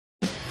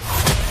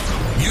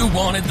You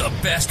wanted the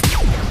best.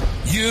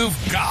 You've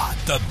got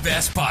the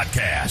best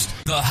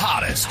podcast. The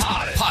hottest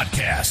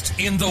podcast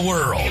in the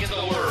world.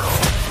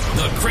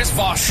 The Chris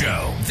Voss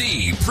Show.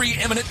 The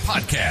preeminent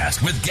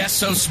podcast with guests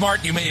so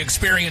smart you may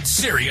experience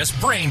serious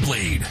brain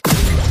bleed.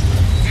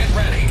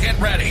 Get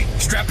ready.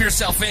 Strap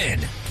yourself in.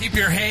 Keep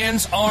your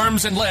hands,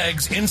 arms, and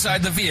legs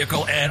inside the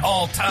vehicle at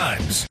all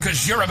times,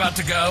 because you're about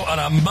to go on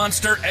a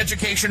monster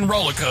education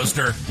roller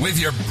coaster with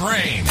your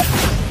brain.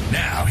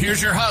 Now,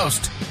 here's your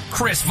host,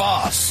 Chris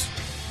Voss.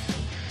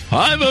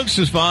 Hi, folks.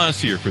 Chris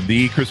Voss here from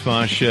the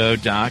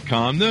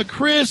ChrisVossShow.com, the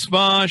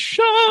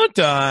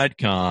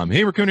ChrisVossShow.com.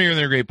 Hey, we're coming here with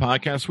another great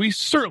podcast. We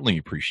certainly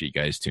appreciate you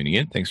guys tuning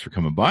in. Thanks for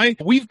coming by.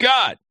 We've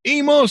got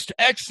a most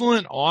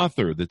excellent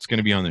author that's going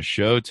to be on the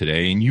show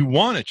today, and you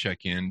want to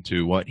check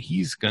into what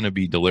he's going to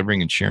be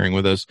delivering and sharing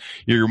with us.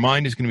 Your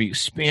mind is going to be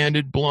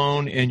expanded,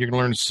 blown, and you're going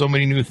to learn so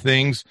many new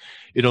things.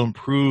 It'll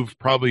improve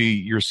probably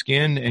your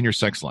skin and your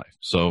sex life.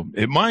 So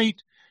it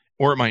might,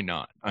 or it might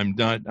not. I'm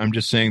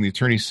just saying the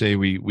attorneys say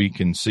we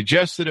can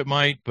suggest that it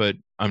might, but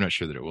I'm not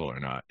sure that it will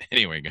or not.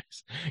 Anyway,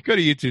 guys, go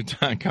to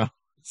youtube.com. It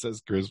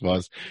says Chris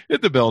Voss.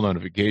 Hit the bell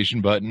notification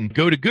button.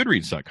 Go to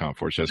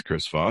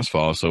goodreads.com/Chris Voss.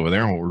 Follow us over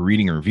there while we're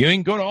reading and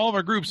reviewing. Go to all of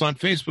our groups on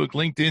Facebook,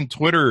 LinkedIn,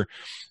 Twitter,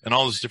 and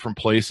all those different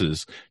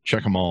places.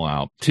 Check them all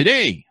out.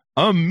 Today,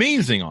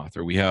 amazing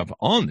author we have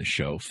on the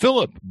show,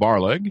 Philip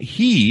Barleg.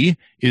 He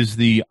is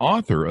the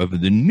author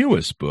of the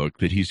newest book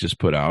that he's just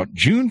put out,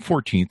 June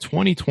 14th,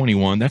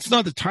 2021. That's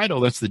not the title.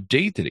 That's the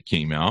date that it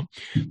came out.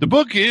 The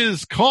book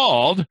is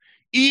called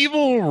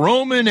Evil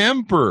Roman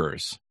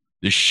Emperors,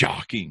 the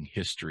Shocking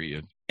History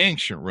of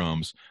Ancient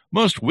Rome's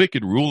Most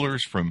Wicked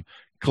Rulers from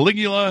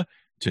Caligula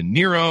to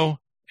Nero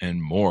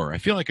and more. I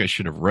feel like I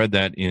should have read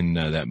that in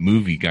that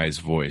movie guy's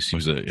voice. He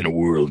was in a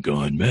world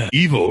gone mad.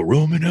 Evil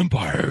Roman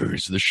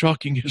Empires, the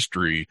shocking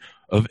history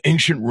of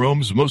ancient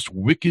Rome's most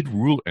wicked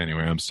rule.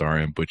 Anyway, I'm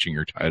sorry, I'm butchering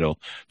your title,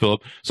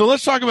 Philip. So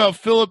let's talk about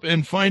Philip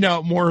and find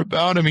out more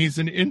about him. He's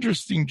an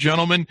interesting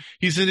gentleman.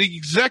 He's an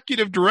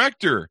executive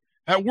director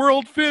at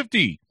World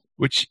 50,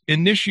 which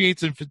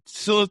initiates and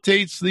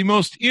facilitates the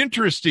most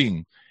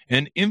interesting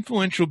and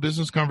influential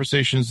business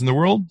conversations in the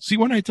world. See,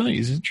 when I tell you,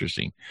 he's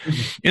interesting.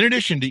 In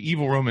addition to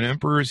Evil Roman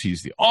Emperors,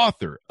 he's the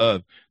author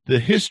of The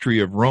History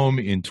of Rome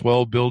in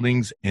 12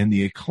 Buildings and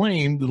the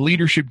acclaimed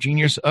leadership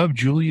genius of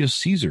Julius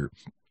Caesar.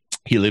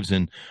 He lives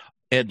in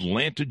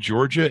Atlanta,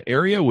 Georgia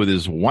area with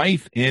his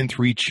wife and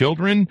 3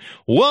 children.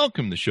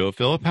 Welcome to the show,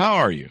 Philip. How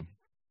are you?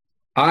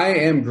 I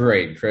am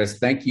great, Chris.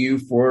 Thank you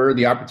for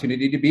the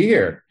opportunity to be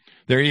here.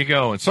 There you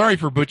go. And sorry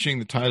for butchering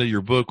the title of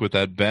your book with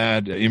that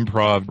bad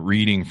improv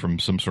reading from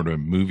some sort of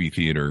movie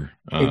theater.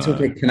 It's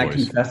okay. Can I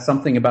confess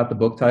something about the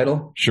book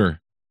title? Sure.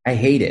 I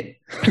hate it.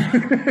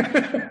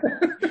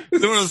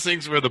 It's one of those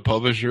things where the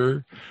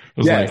publisher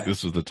was like,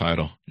 this was the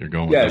title. You're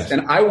going with this.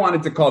 And I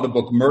wanted to call the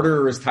book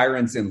Murderers,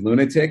 Tyrants, and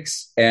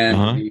Lunatics.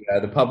 And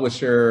the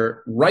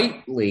publisher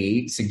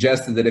rightly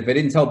suggested that if I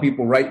didn't tell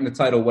people right in the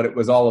title what it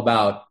was all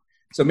about,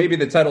 so maybe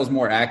the title is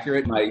more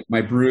accurate.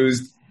 My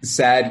bruised,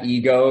 sad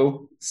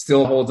ego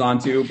still holds on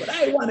to, but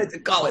I wanted to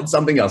call it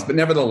something else. But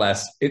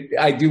nevertheless,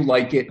 I do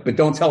like it, but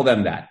don't tell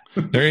them that.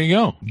 There you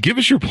go. Give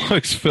us your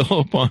plugs,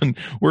 Philip, on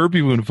where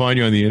people can find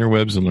you on the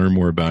interwebs and learn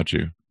more about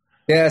you.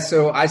 Yeah,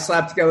 so I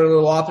slapped together a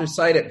little author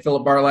site at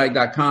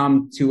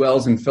philipbarlag.com, 2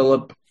 L's in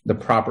Philip, the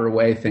proper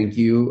way, thank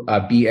you,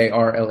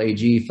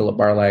 BARLAG,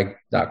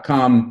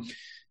 philipbarlag.com.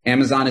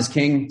 Amazon is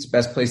king. It's the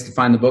best place to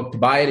find the book to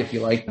buy it if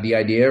you like the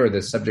idea or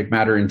the subject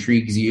matter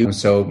intrigues you.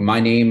 So my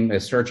name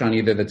is search on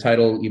either the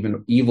title,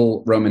 even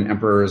Evil Roman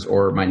Emperors,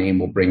 or my name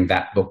will bring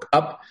that book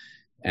up.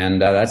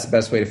 And that's the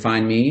best way to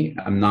find me.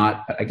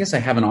 I guess I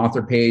have an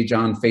author page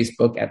on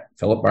Facebook at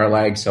Philip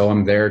Barlag, so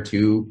I'm there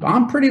too.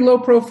 I'm a pretty low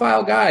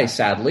profile guy,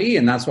 sadly.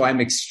 And that's why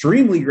I'm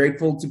extremely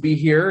grateful to be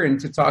here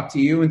and to talk to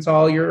you and to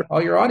all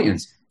your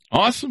audience.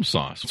 Awesome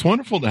sauce. It's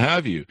wonderful to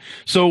have you.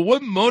 So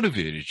what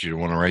motivated you to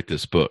want to write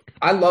this book?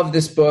 I love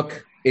this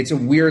book. It's a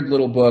weird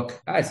little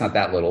book. It's not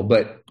that little,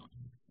 but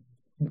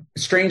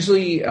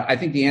strangely, I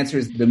think the answer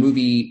is the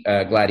movie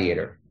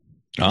Gladiator.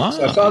 So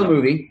I saw the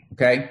movie,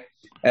 okay,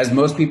 as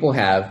most people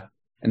have,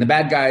 and the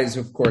bad guys,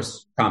 of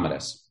course,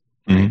 Commodus.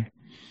 Mm-hmm.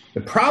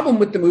 The problem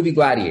with the movie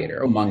Gladiator,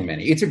 among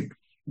many, it's a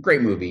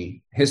great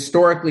movie.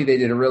 Historically, they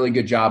did a really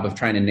good job of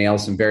trying to nail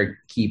some very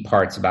key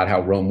parts about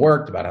how Rome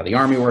worked, about how the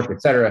army worked,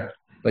 et cetera.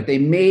 But they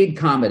made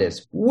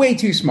Commodus way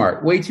too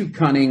smart, way too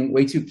cunning,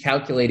 way too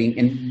calculating,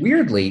 and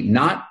weirdly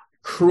not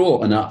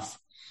cruel enough.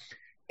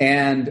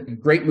 And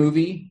great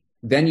movie.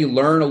 Then you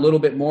learn a little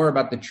bit more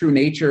about the true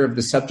nature of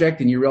the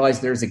subject, and you realize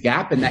there's a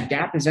gap, and that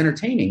gap is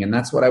entertaining. And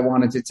that's what I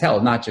wanted to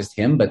tell, not just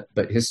him, but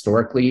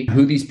historically,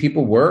 who these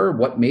people were,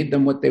 what made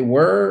them what they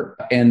were,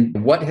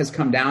 and what has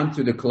come down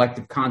through the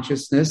collective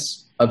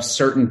consciousness of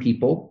certain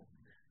people,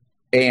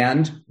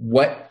 and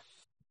what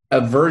a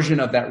version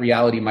of that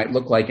reality might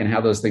look like and how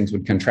those things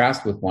would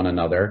contrast with one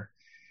another.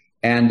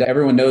 And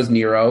everyone knows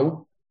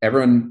Nero.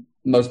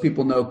 Most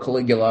people know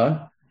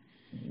Caligula.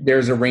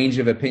 There's a range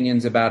of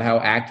opinions about how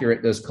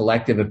accurate those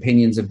collective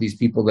opinions of these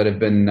people that have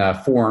been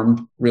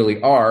formed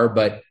really are.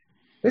 But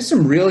there's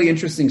some really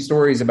interesting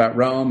stories about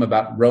Rome,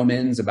 about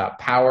Romans, about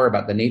power,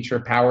 about the nature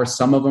of power.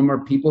 Some of them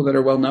are people that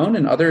are well known,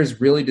 and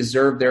others really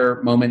deserve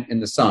their moment in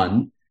the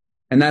sun.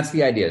 And that's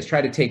the idea, is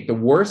try to take the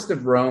worst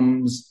of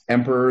Rome's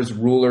emperors,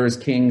 rulers,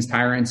 kings,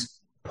 tyrants,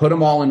 put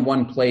them all in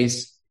one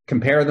place,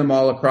 compare them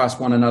all across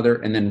one another,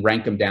 and then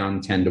rank them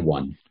down 10 to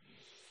 1.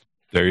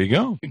 There you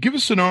go. Give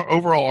us an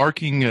overall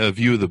arcing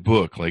view of the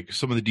book, like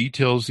some of the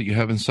details that you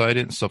have inside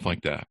it and stuff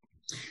like that.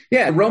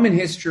 Yeah, Roman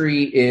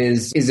history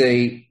is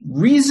a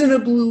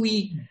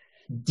reasonably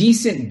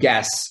decent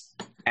guess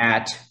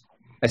at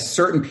a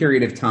certain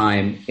period of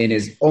time and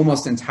is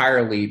almost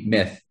entirely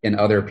myth in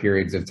other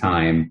periods of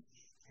time.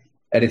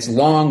 And it's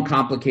long,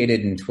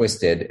 complicated, and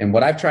twisted. And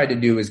what I've tried to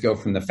do is go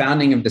from the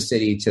founding of the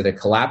city to the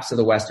collapse of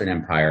the Western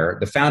Empire.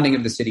 The founding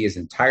of the city is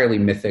entirely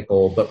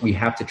mythical, but we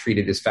have to treat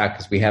it as fact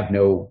because we have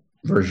no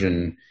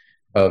version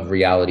of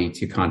reality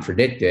to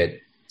contradict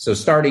it. So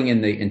starting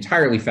in the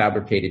entirely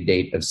fabricated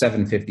date of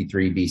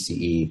 753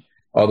 BCE,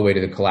 all the way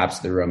to the collapse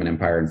of the Roman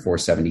Empire in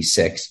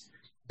 476.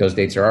 Those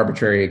dates are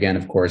arbitrary again,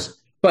 of course.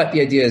 But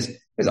the idea is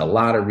there's a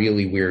lot of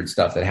really weird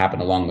stuff that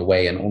happened along the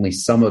way, and only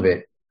some of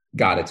it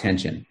got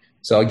attention.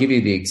 So I'll give you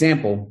the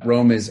example.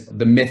 Rome is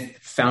the myth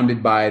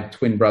founded by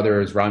twin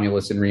brothers,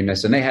 Romulus and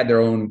Remus, and they had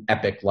their own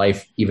epic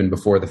life even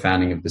before the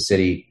founding of the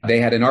city. They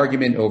had an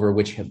argument over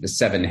which of the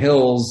 7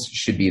 hills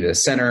should be the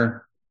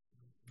center.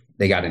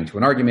 They got into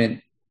an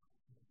argument.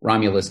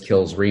 Romulus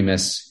kills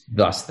Remus,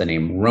 thus the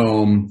name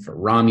Rome for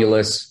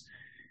Romulus,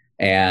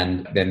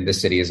 and then the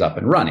city is up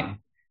and running.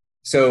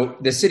 So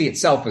the city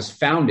itself was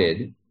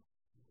founded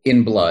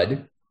in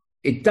blood.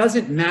 It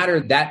doesn't matter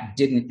that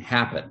didn't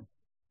happen.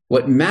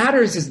 What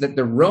matters is that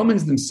the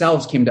Romans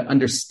themselves came to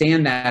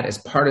understand that as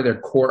part of their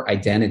core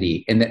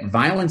identity, and that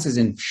violence is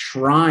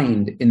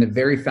enshrined in the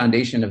very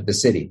foundation of the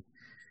city.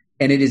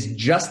 And it is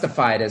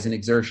justified as an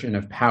exertion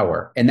of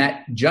power. And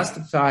that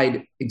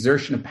justified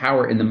exertion of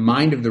power in the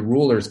mind of the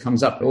rulers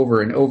comes up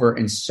over and over.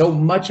 And so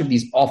much of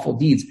these awful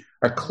deeds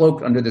are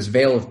cloaked under this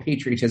veil of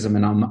patriotism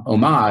and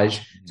homage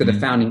to the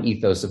founding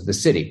ethos of the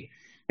city.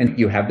 And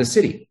you have the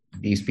city.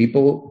 These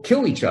people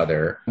kill each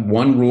other.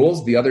 One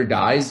rules, the other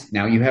dies.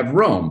 Now you have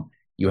Rome.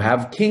 You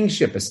have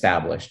kingship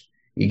established.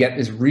 You get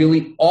this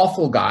really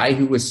awful guy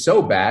who was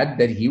so bad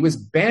that he was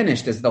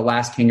banished as the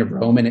last king of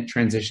Rome, and it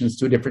transitions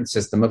to a different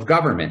system of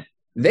government.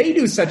 They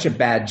do such a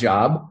bad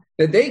job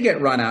that they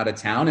get run out of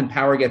town and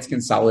power gets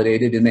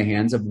consolidated in the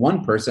hands of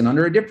one person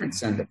under a different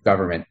set of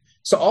government.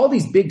 So all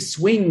these big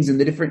swings in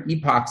the different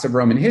epochs of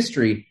Roman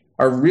history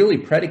are really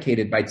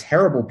predicated by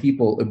terrible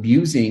people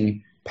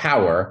abusing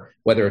power,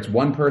 whether it's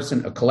one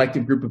person, a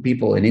collective group of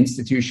people, an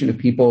institution of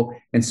people.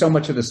 And so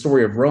much of the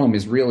story of Rome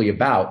is really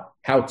about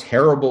how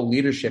terrible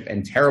leadership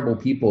and terrible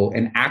people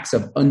and acts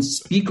of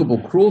unspeakable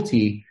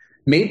cruelty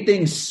made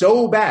things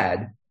so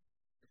bad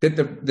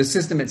that the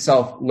system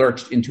itself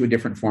lurched into a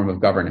different form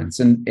of governance.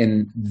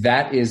 And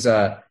that is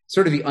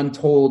sort of the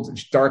untold,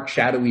 dark,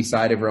 shadowy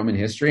side of Roman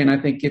history. And I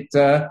think it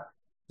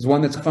is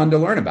one that's fun to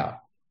learn about.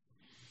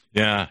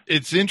 Yeah,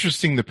 it's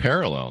interesting, the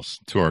parallels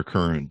to our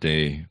current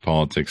day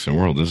politics and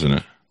world, isn't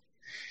it?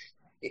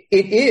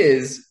 It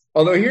is.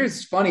 Although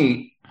here's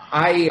funny.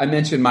 I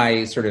mentioned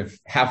my sort of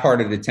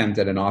half-hearted attempt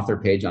at an author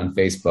page on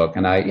Facebook,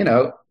 and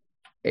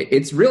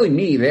it's really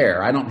me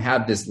there. I don't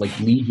have this like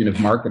legion of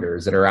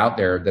marketers that are out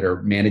there that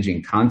are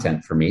managing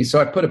content for me.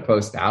 So I put a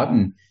post out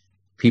and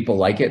people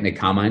like it and they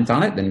comment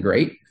on it, then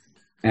great.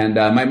 And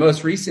my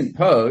most recent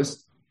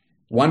post,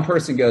 one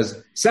person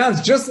goes,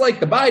 sounds just like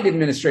the Biden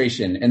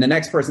administration. And the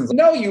next person's like,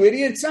 no, you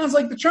idiot, sounds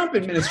like the Trump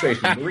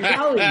administration. The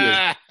reality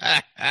is,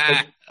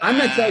 like, I'm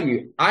going to tell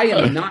you, I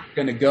am not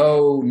going to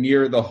go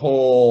near the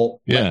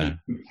whole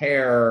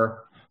compare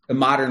the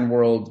modern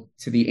world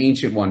to the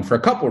ancient one for a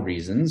couple of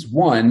reasons.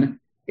 One,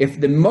 if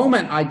the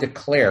moment I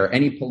declare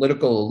any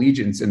political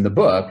allegiance in the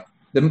book,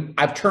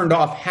 I've turned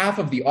off half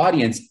of the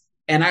audience,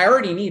 and I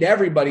already need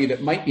everybody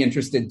that might be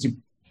interested to,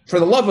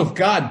 for the love of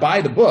God, buy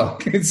the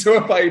book. And so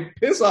if I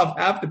piss off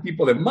half the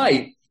people that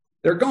might,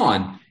 they're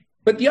gone.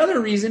 But the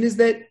other reason is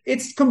that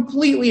it's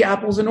completely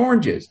apples and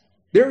oranges.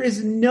 There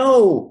is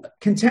no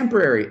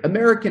contemporary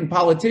American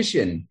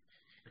politician,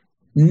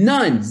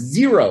 none,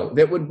 zero,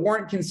 that would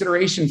warrant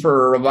consideration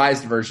for a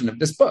revised version of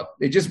this book.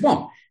 They just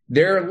won't.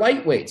 They're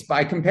lightweights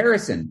by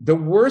comparison. The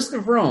worst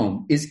of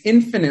Rome is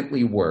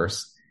infinitely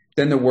worse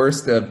than the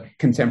worst of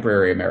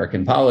contemporary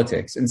American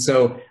politics. And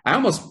so I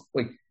almost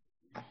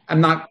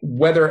I'm not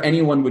whether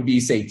anyone would be,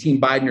 say, Team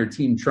Biden or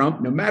Team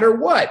Trump, no matter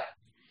what.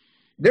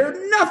 They're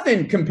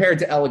nothing compared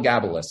to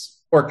Elagabalus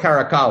or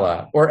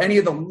Caracalla or any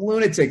of the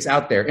lunatics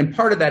out there. And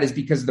part of that is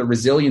because the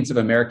resilience of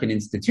American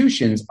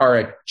institutions are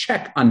a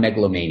check on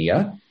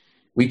megalomania.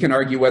 We can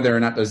argue whether or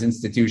not those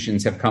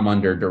institutions have come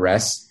under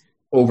duress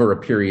over a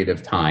period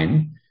of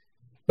time.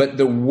 But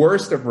the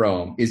worst of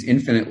Rome is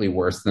infinitely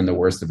worse than the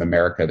worst of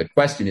America. The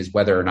question is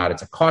whether or not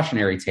it's a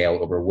cautionary tale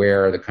over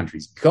where the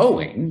country's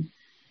going.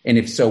 And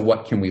if so,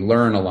 what can we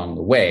learn along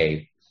the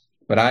way?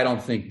 But I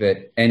don't think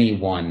that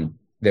anyone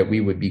that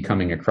we would be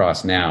coming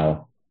across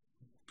now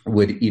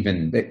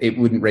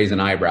wouldn't raise an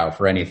eyebrow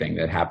for anything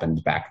that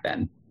happened back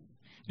then.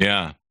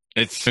 Yeah.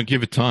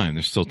 Give it time.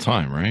 There's still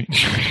time, right?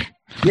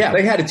 Yeah,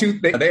 they had a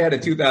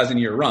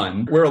 2,000-year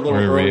run. We're a little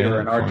earlier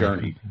in our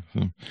journey.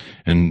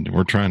 And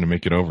we're trying to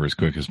make it over as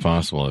quick as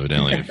possible,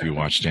 evidently, if you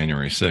watch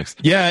January 6th.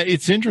 Yeah,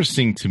 it's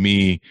interesting to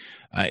me.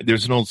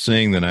 There's an old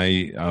saying that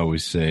I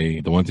always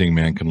say, the one thing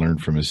man can learn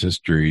from his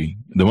history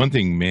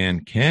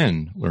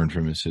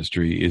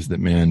is that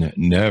man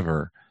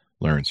never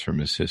learns from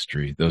his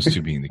history. Those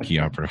two being the key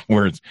operative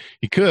words.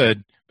 He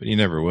could, but he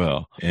never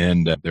will.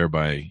 And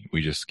thereby,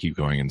 we just keep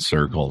going in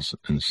circles.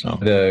 And so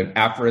the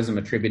aphorism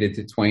attributed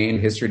to Twain,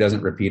 history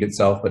doesn't repeat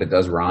itself, but it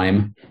does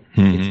rhyme.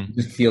 You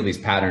just feel these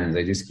patterns.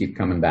 They just keep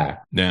coming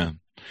back. Yeah.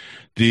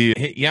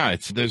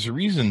 There's a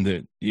reason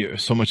that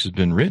so much has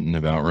been written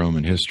about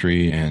Roman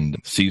history and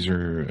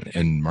Caesar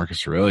and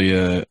Marcus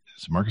Aurelius.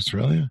 Is it Marcus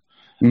Aurelius?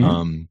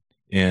 Mm-hmm.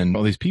 And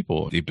all these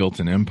people, they built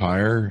an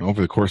empire.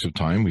 Over the course of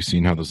time, we've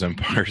seen how those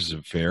empires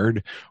have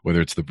fared, whether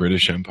it's the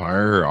British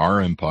Empire or our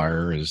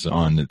empire is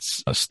on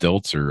its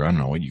stilts, or I don't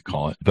know what you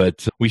call it.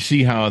 But we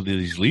see how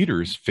these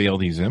leaders fail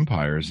these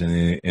empires,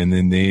 and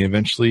then they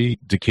eventually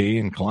decay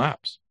and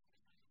collapse.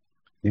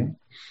 Yeah.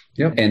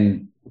 Yep.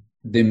 And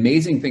the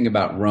amazing thing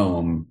about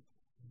Rome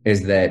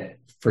is that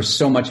for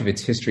so much of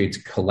its history, its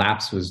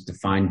collapse was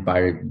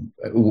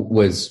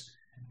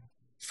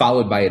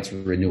followed by its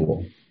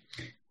renewal.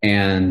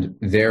 And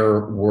there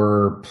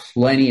were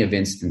plenty of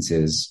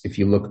instances, if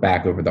you look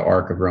back over the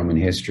arc of Roman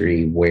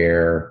history,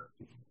 where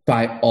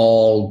by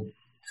all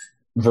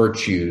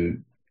virtue,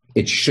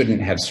 it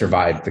shouldn't have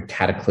survived the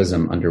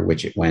cataclysm under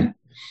which it went.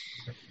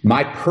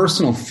 My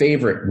personal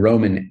favorite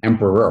Roman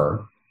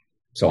emperor,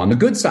 so on the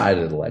good side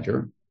of the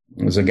ledger,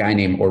 was a guy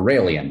named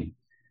Aurelian,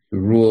 who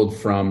ruled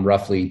from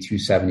roughly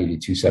 270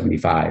 to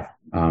 275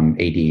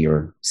 AD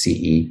or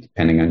CE,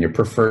 depending on your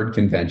preferred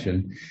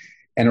convention.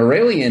 And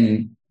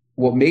Aurelian,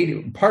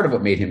 part of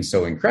what made him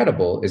so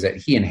incredible is that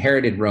he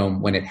inherited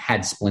Rome when it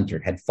had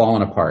splintered, had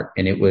fallen apart,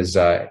 and it was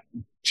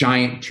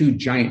two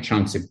giant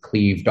chunks had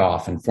cleaved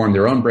off and formed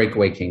their own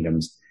breakaway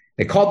kingdoms.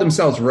 They called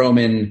themselves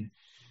Roman.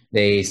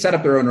 They set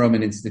up their own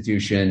Roman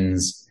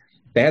institutions.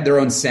 They had their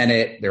own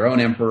Senate, their own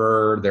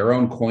emperor, their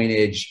own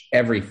coinage,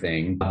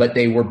 everything, but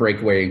they were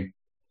breakaway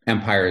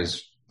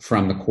empires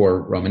from the core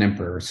Roman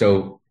emperor.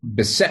 So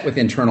beset with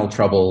internal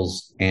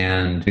troubles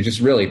and just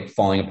really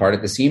falling apart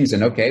at the seams.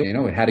 And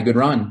it had a good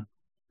run.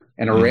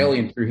 And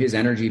Aurelian, through his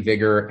energy,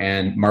 vigor,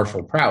 and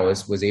martial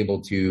prowess, was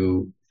able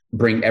to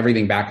bring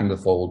everything back into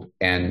the fold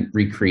and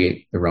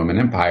recreate the Roman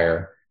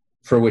Empire,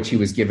 for which he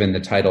was given the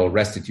title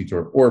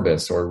Restitutor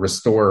Orbis, or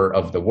restorer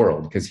of the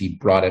world, because he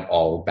brought it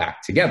all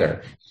back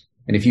together.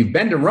 And if you've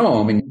been to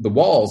Rome, and the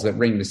walls that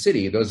ring the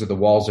city, those are the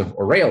walls of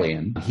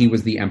Aurelian. He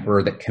was the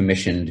emperor that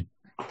commissioned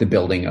the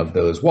building of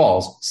those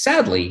walls.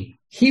 Sadly,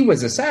 he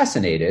was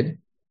assassinated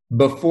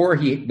before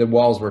the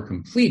walls were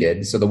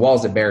completed. So the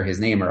walls that bear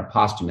his name are a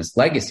posthumous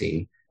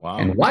legacy. Wow.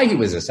 And why he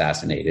was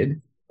assassinated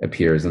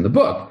appears in the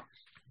book.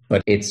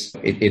 But it's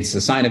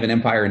a sign of an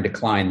empire in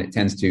decline that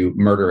tends to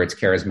murder its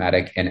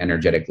charismatic and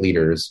energetic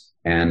leaders.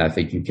 And I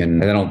think I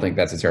don't think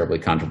that's a terribly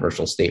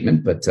controversial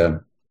statement, but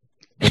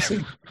we'll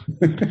see.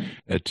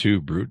 At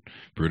two,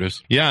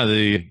 Brutus. Yeah,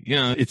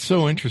 it's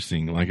so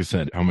interesting. Like I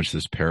said, how much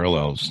this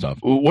parallels stuff.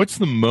 What's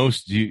the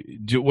most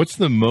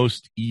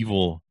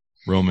evil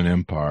Roman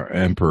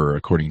emperor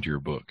according to your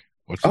book?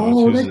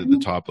 Who's at the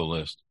top of the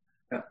list?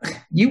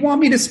 You want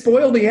me to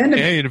spoil the end?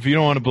 Hey, if you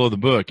don't want to blow the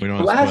book, we don't.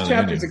 The last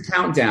chapter is a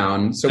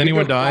countdown. So does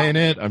anyone die in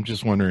it? I'm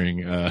just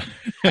wondering.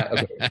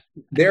 Okay.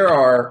 There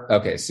are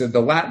So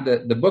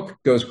the book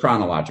goes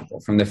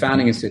chronological from the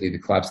founding of the city, the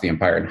collapse of the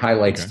empire, and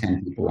highlights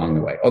 10 people along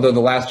the way. Although the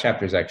last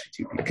chapter is actually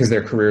 2 people, because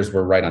their careers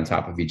were right on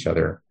top of each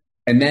other.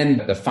 And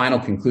then the final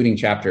concluding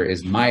chapter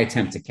is my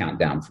attempt to count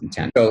down from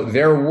 10. So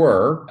there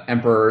were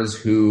emperors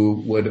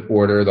who would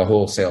order the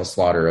wholesale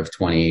slaughter of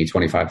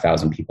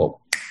 25,000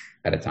 people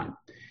at a time.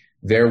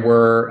 There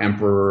were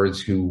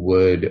emperors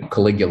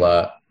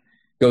Caligula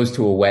goes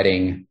to a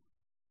wedding,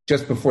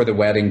 just before the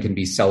wedding can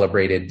be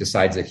celebrated,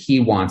 decides that he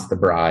wants the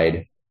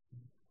bride,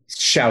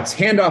 shouts,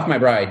 "Hand off my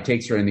bride,"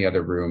 takes her in the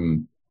other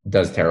room,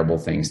 does terrible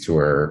things to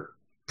her,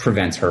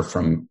 prevents her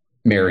from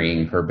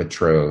marrying her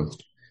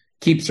betrothed,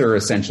 keeps her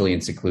essentially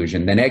in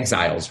seclusion, then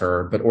exiles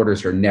her, but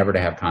orders her never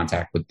to have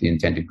contact with the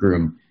intended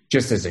groom,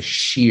 just as a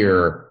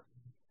sheer,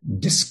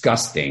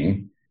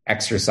 disgusting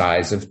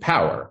exercise of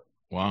power.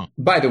 Wow.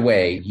 By the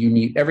way, you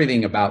need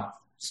everything about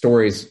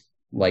stories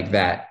like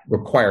that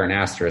require an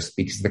asterisk,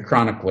 because the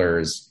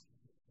chroniclers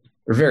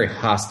are very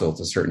hostile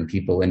to certain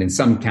people. And in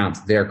some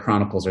accounts, their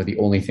chronicles are the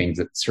only things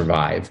that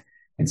survive.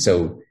 And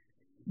so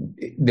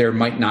there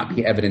might not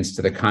be evidence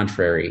to the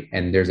contrary.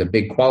 And there's a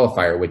big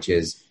qualifier, which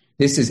is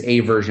this is a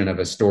version of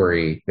a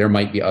story. There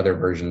might be other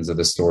versions of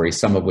the story,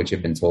 some of which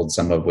have been told,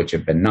 some of which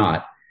have been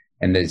not.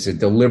 And there's a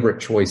deliberate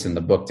choice in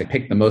the book to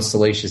pick the most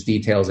salacious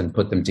details and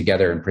put them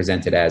together and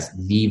present it as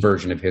the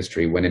version of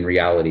history, when in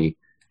reality,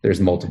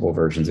 there's multiple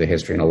versions of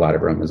history, and a lot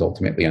of Rome is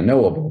ultimately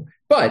unknowable.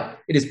 But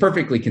it is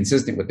perfectly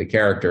consistent with the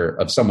character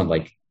of someone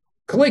like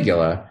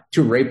Caligula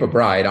to rape a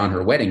bride on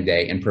her wedding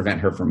day and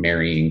prevent her from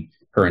marrying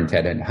her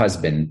intended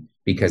husband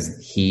because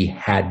he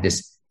had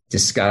this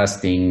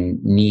disgusting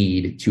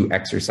need to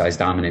exercise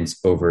dominance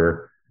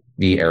over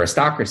the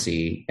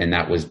aristocracy. And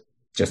that was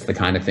just the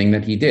kind of thing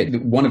that he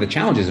did. One of the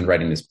challenges in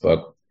writing this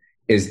book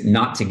is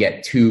not to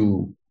get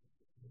too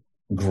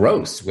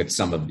gross with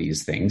some of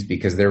these things,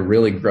 because they're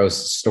really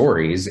gross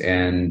stories,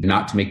 and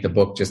not to make the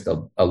book just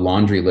a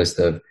laundry list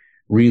of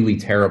really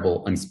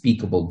terrible,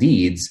 unspeakable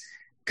deeds,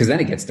 because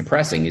then it gets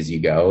depressing as you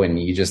go, and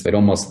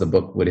the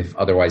book would have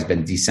otherwise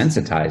been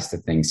desensitized to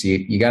things. So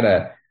you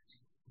gotta,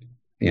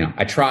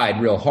 I tried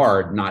real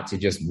hard not to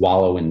just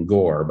wallow in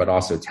gore, but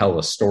also tell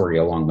a story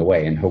along the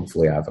way, and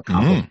hopefully I've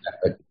accomplished that.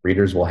 But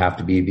readers will have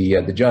to be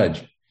the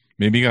judge.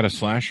 Maybe you got a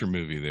slasher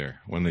movie there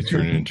when they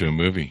turn it into a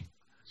movie.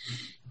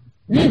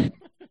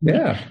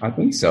 Yeah, I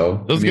think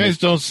so. Those guys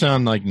don't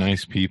sound like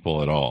nice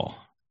people at all.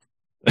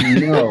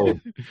 No.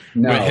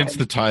 But hence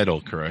the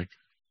title, correct?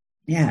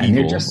 Yeah, and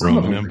they're just some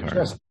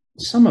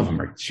of them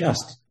are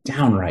just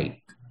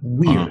downright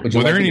weird.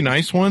 Were there any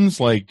nice ones,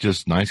 like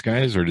just nice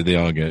guys, or did they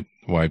all get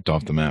wiped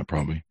off the map?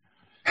 Probably.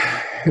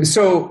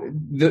 So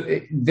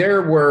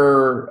there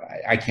were,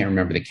 I can't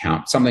remember the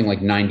count, something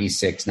like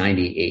 96,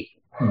 98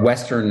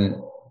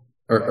 Western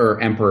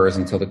or emperors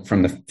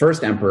from the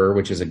first emperor,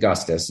 which is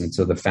Augustus,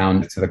 until the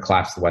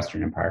collapse of the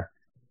Western Empire.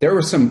 There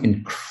were some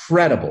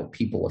incredible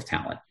people of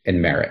talent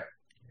and merit.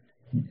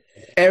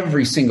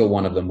 Every single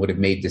one of them would have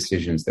made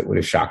decisions that would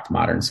have shocked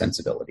modern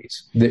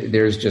sensibilities.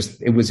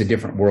 It was a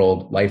different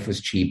world. Life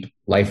was cheap.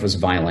 Life was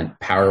violent.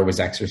 Power was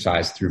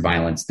exercised through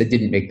violence. That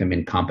didn't make them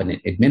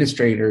incompetent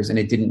administrators, and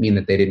it didn't mean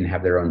that they didn't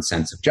have their own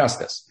sense of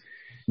justice.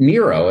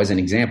 Nero, as an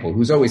example,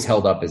 who's always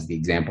held up as the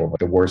example of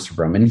the worst of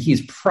Rome, and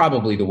he's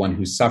probably the one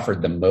who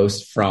suffered the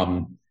most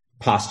from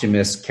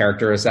posthumous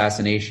character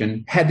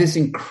assassination, had this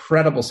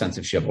incredible sense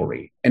of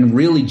chivalry and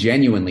really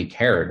genuinely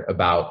cared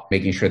about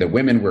making sure that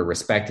women were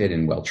respected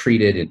and well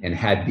treated, and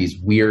had these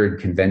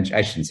weird convention,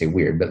 I shouldn't say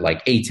weird, but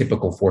like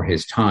atypical for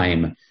his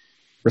time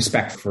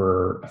respect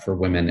for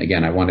women.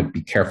 Again, I want to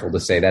be careful to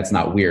say that's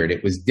not weird.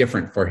 It was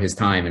different for his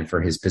time and for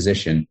his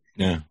position.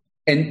 Yeah.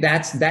 And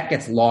that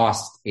gets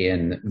lost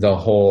in the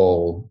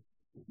whole,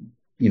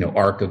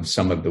 arc of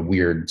some of the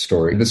weird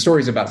stories. The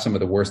stories about some of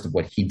the worst of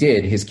what he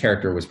did, his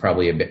character was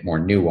probably a bit more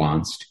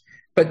nuanced.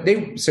 But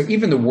so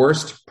even the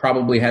worst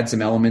probably had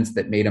some elements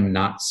that made him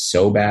not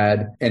so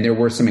bad. And there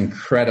were some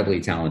incredibly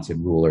talented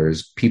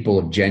rulers, people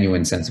of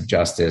genuine sense of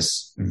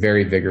justice,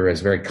 very vigorous,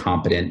 very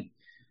competent.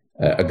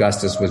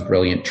 Augustus was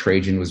brilliant.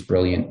 Trajan was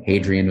brilliant.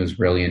 Hadrian was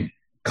brilliant.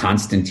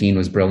 Constantine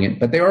was brilliant.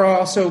 But they were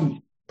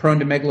also prone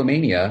to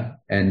megalomania,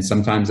 and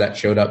sometimes that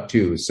showed up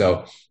too.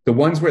 So the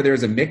ones where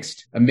there's a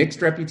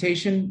mixed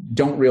reputation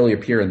don't really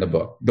appear in the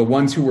book. The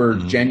ones who were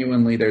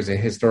genuinely, there's a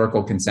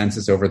historical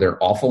consensus over their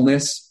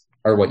awfulness,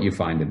 are what you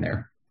find in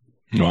there.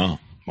 Wow.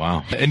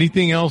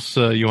 Anything else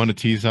you want to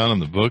tease out on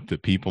the book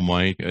that people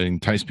might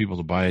entice people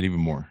to buy it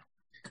even more?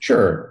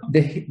 Sure.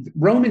 The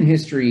Roman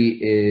history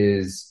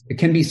it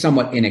can be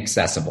somewhat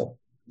inaccessible.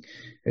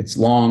 It's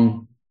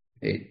long.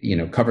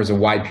 It covers a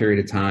wide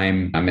period of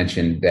time. I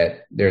mentioned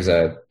that there's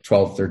a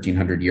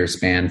 1,300 year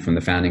span from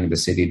the founding of the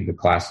city to the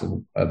collapse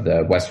of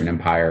the Western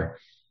Empire.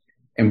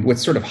 And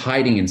what's sort of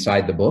hiding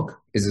inside the book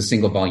is a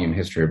single volume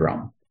history of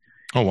Rome.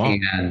 Oh, wow.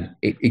 And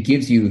it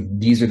gives you,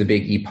 these are the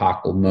big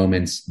epochal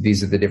moments.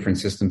 These are the different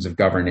systems of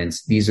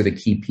governance. These are the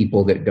key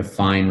people that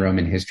define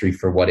Roman history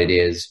for what it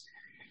is.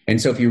 And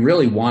so if you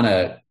really want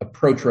to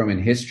approach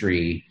Roman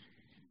history,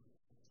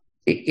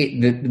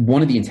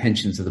 one of the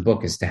intentions of the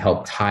book is to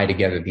help tie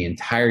together the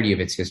entirety of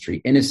its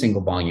history in a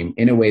single volume,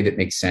 in a way that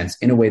makes sense,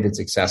 in a way that's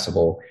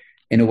accessible,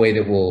 in a way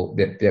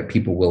that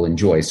people will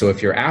enjoy. So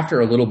if you're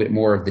after a little bit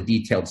more of the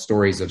detailed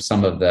stories of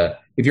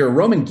if you're a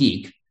Roman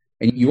geek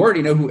and you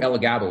already know who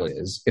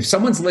Elagabalus is, if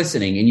someone's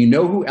listening and you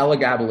know who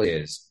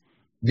Elagabalus is,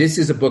 this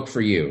is a book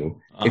for you.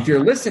 If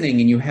you're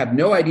listening and you have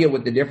no idea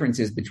what the difference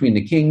is between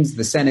the kings,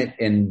 the Senate,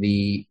 and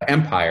the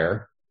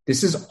empire,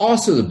 this is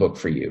also the book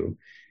for you.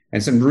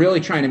 And so I'm really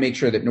trying to make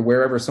sure that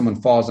wherever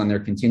someone falls on their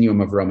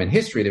continuum of Roman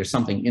history, there's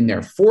something in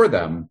there for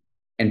them.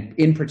 And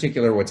in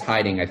particular, what's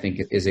hiding, I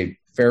think, is a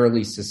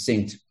fairly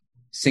succinct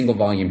single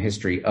volume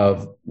history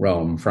of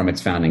Rome from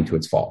its founding to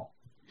its fall.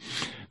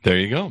 There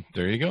you go.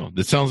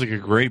 That sounds like a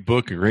great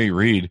book, a great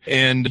read.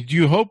 And do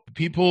you hope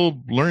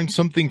people learn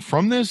something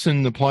from this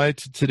and apply it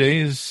to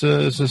today's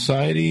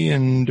society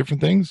and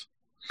different things?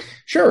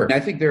 Sure.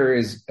 I think there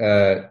is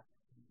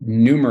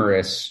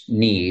numerous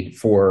need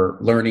for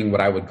learning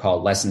what I would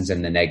call lessons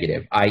in the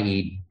negative,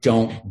 i.e.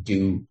 don't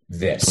do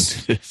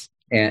this.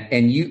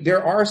 And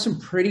there are some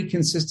pretty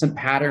consistent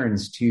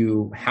patterns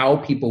to how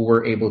people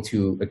were able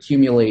to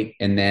accumulate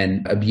and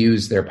then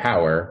abuse their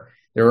power.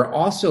 There are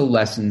also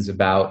lessons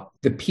about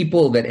the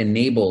people that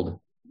enabled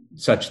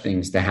such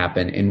things to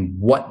happen and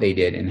what they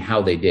did and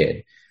how they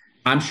did.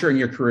 I'm sure in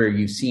your career,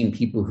 you've seen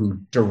people who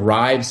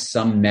derive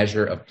some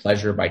measure of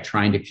pleasure by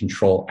trying to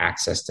control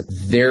access to.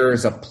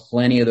 There's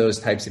plenty of those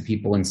types of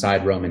people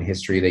inside Roman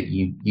history that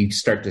you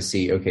start to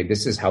see, okay,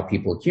 this is how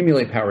people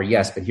accumulate power,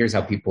 yes, but here's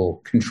how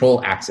people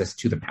control access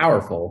to the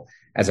powerful.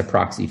 as a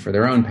proxy for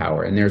their own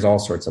power. And there's all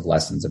sorts of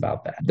lessons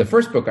about that. The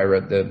first book I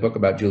wrote, the book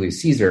about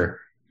Julius Caesar,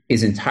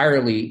 is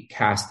entirely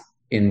cast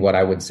in what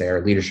I would say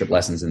are leadership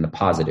lessons in the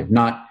positive,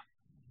 not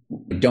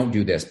don't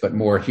do this, but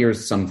more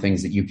here's some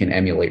things that you can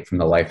emulate from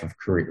the life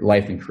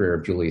and career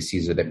of Julius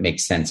Caesar that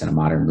makes sense in a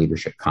modern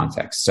leadership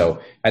context.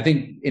 So I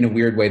think in a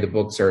weird way, the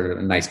books are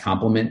a nice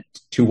complement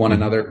to one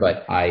another,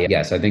 but I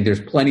think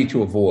there's plenty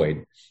to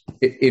avoid.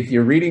 If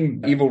you're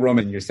reading Evil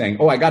Roman and you're saying,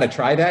 oh, I got to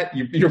try that,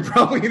 you're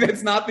probably,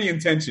 that's not the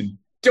intention.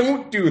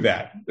 Don't do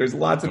that. There's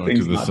lots of things.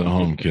 Don't do this at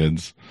home,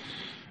 kids.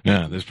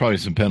 Yeah, there's probably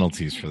some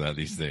penalties for that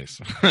these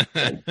days.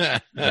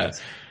 Yes.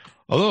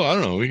 Although, I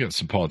don't know, we got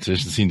some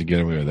politicians seem to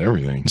get away with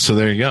everything. So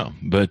there you go.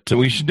 But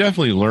we should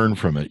definitely learn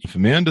from it. If a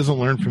man doesn't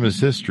learn from his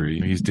history,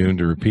 he's doomed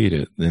to repeat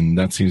it. And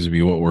that seems to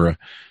be what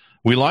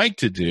we like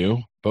to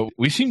do, but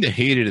we seem to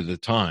hate it at the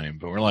time.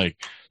 But we're like,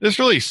 this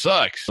really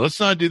sucks. Let's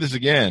not do this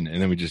again.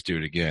 And then we just do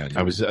it again.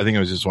 I think I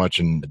was just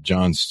watching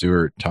Jon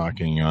Stewart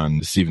talking on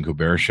the Stephen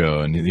Colbert Show,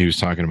 and he was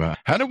talking about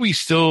how do we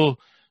still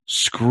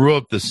screw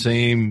up the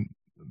same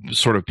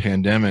sort of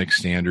pandemic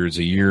standards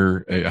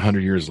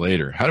 100 years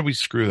later? How do we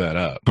screw that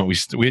up? But we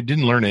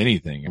didn't learn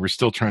anything. We're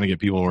still trying to get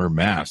people to wear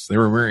masks. They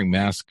were wearing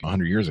masks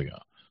 100 years ago.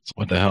 So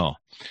what the hell?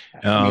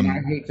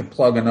 I hate to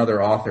plug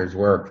another author's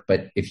work,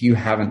 but if you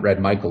haven't read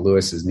Michael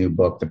Lewis's new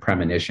book, The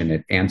Premonition,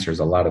 it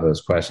answers a lot of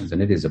those questions,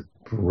 and it is a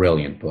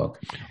brilliant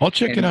book. I'll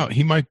check it out.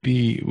 We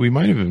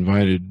might have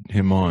invited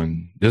him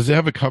on. Does it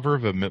have a cover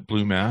of a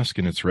blue mask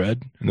and it's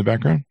red in the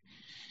background?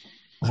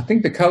 I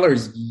think the color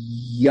is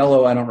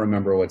yellow. I don't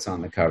remember what's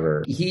on the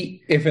cover.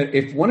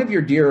 If one of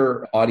your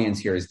dear audience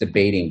here is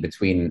debating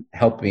between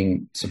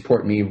helping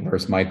support me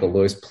versus Michael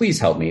Lewis, please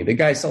help me. The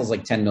guy sells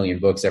like 10 million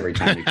books every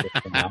time he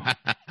puts them out.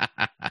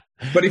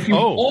 But if you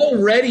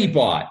already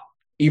bought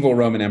Evil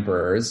Roman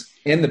Emperors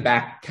in the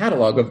back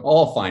catalog of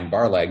all fine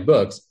Barlag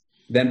books,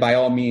 then by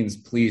all means,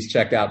 please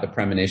check out The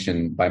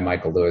Premonition by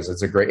Michael Lewis.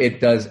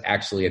 It does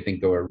actually, I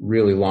think, go a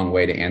really long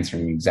way to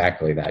answering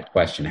exactly that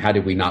question. How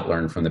did we not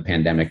learn from the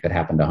pandemic that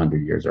happened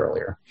 100 years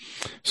earlier?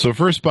 So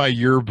first buy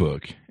your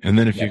book, and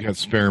then if you got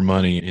spare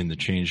money in the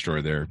change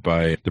store there,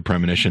 buy The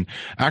Premonition.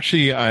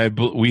 Actually,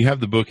 we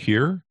have the book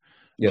here.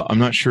 Yep. I'm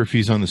not sure if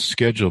he's on the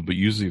schedule, but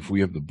usually if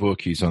we have the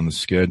book, he's on the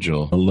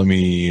schedule. Let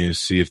me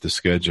see if the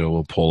schedule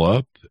will pull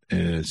up.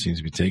 It seems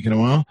to be taking a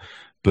while.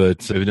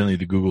 But evidently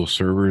the Google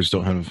servers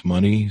don't have enough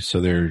money,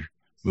 so they're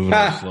moving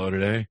a little slow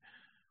today.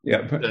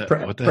 Yeah,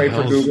 pray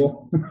for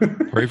Google.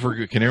 Pray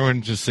for. Can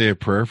everyone just say a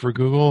prayer for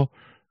Google?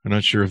 I'm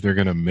not sure if they're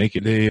going to make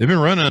it. They've been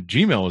running.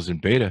 Gmail is in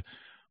beta.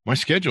 My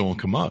schedule won't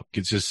come up.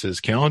 It just says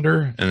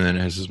calendar, and then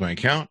it has my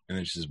account, and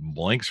it's just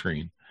blank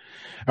screen.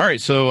 All right,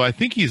 so I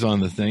think he's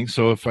on the thing.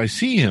 So if I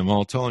see him,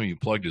 I'll tell him you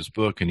plugged his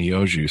book and he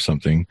owes you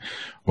something,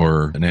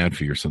 or an ad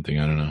fee or something.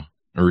 I don't know.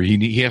 Or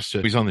he has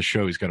to. He's on the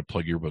show. He's got to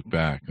plug your book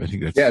back. I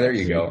think that's there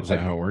you go. Is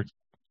that how it works?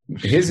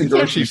 His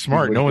endorsement actually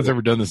smart. No one's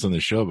ever done this on the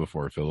show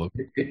before, Philip.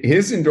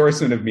 His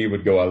endorsement of me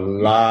would go a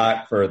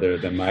lot further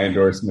than my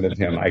endorsement of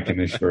him. I can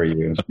assure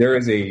you. There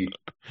is a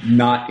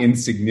not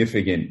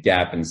insignificant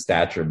gap in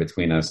stature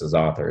between us as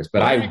authors,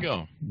 but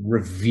I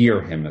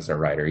revere him as a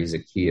writer.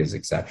 He is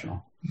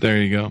exceptional.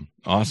 There you go.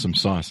 Awesome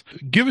sauce.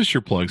 Give us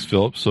your plugs,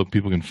 Philip, so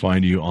people can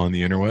find you on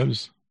the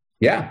interwebs.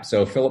 Yeah.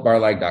 So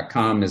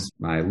philipbarlag.com is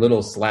my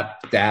little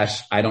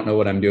slapdash, I don't know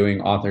what I'm doing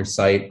author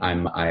site.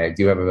 I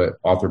do have an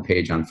author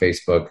page on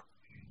Facebook.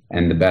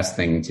 And the best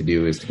thing to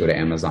do is to go to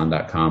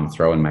amazon.com,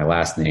 throw in my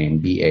last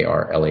name,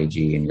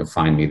 Barlag, and you'll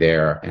find me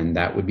there. And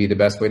that would be the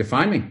best way to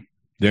find me.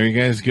 There you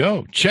guys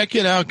go. Check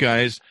it out,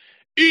 guys.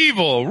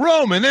 Evil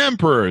Roman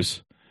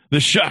Emperors. The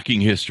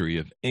shocking history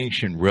of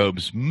ancient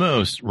Rome's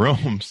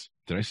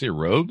Did I say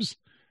robes?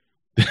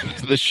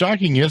 The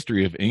shocking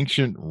history of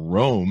ancient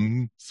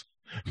Rome's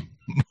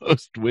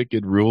most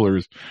wicked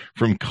rulers,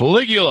 from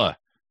Caligula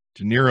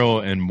to Nero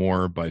and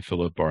more, by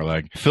Philip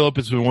Barlag. Philip,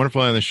 it's been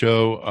wonderful on the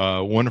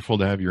show. Wonderful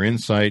to have your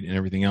insight and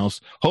everything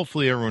else.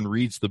 Hopefully everyone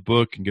reads the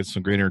book and gets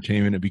some great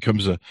entertainment. It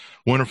becomes a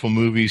wonderful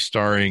movie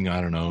starring, I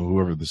don't know,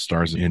 whoever the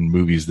stars in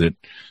movies that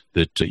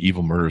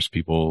evil murderous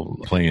people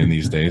play in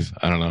these days.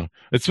 I don't know.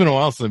 It's been a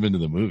while since I've been to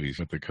the movies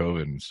with the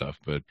COVID and stuff,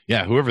 but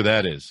yeah, whoever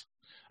that is.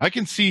 I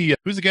can see,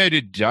 who's the guy who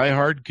did Die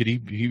Hard? Could he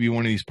be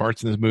one of these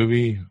parts in this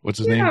movie? What's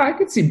his name? Yeah, I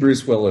could see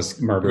Bruce Willis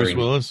murdering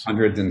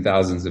hundreds and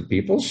thousands of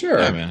people. Sure.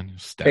 Yeah, man.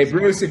 Hey,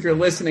 Bruce, if you're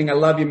listening, I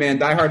love you, man.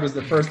 Die Hard was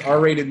the first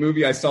R-rated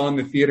movie I saw in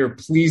the theater.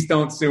 Please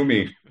don't sue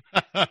me.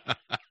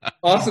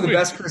 Also, the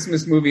best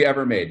Christmas movie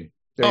ever made.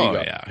 There you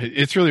go. Yeah.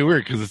 It's really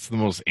weird because it's the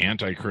most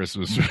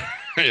anti-Christmas.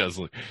 It's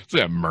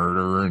like a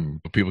murder and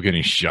people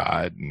getting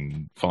shot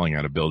and falling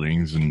out of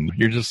buildings. And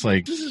you're just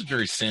like, this is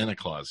very Santa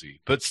Claus-y.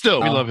 But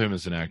still, we love him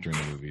as an actor in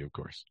the movie, of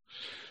course.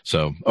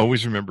 So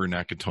always remember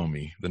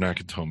Nakatomi, the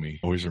Nakatomi.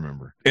 Always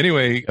remember.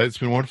 Anyway, it's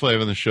been wonderful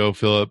having the show,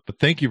 Philip. But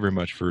thank you very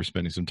much for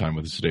spending some time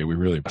with us today. We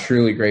really appreciate it.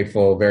 Truly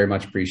grateful. Very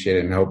much appreciate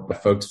it. And hope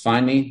folks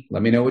find me.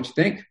 Let me know what you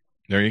think.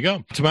 There you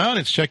go. To my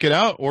audience, check it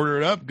out. Order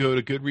it up. Go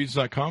to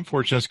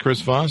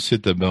goodreads.com/Chris Voss.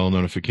 Hit the bell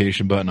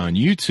notification button on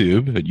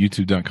YouTube at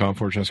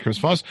youtube.com/Chris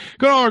Voss.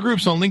 Go to all our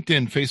groups on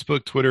LinkedIn,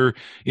 Facebook, Twitter,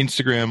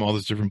 Instagram, all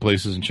those different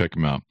places, and check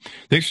them out.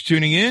 Thanks for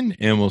tuning in,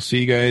 and we'll see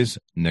you guys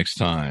next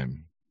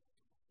time.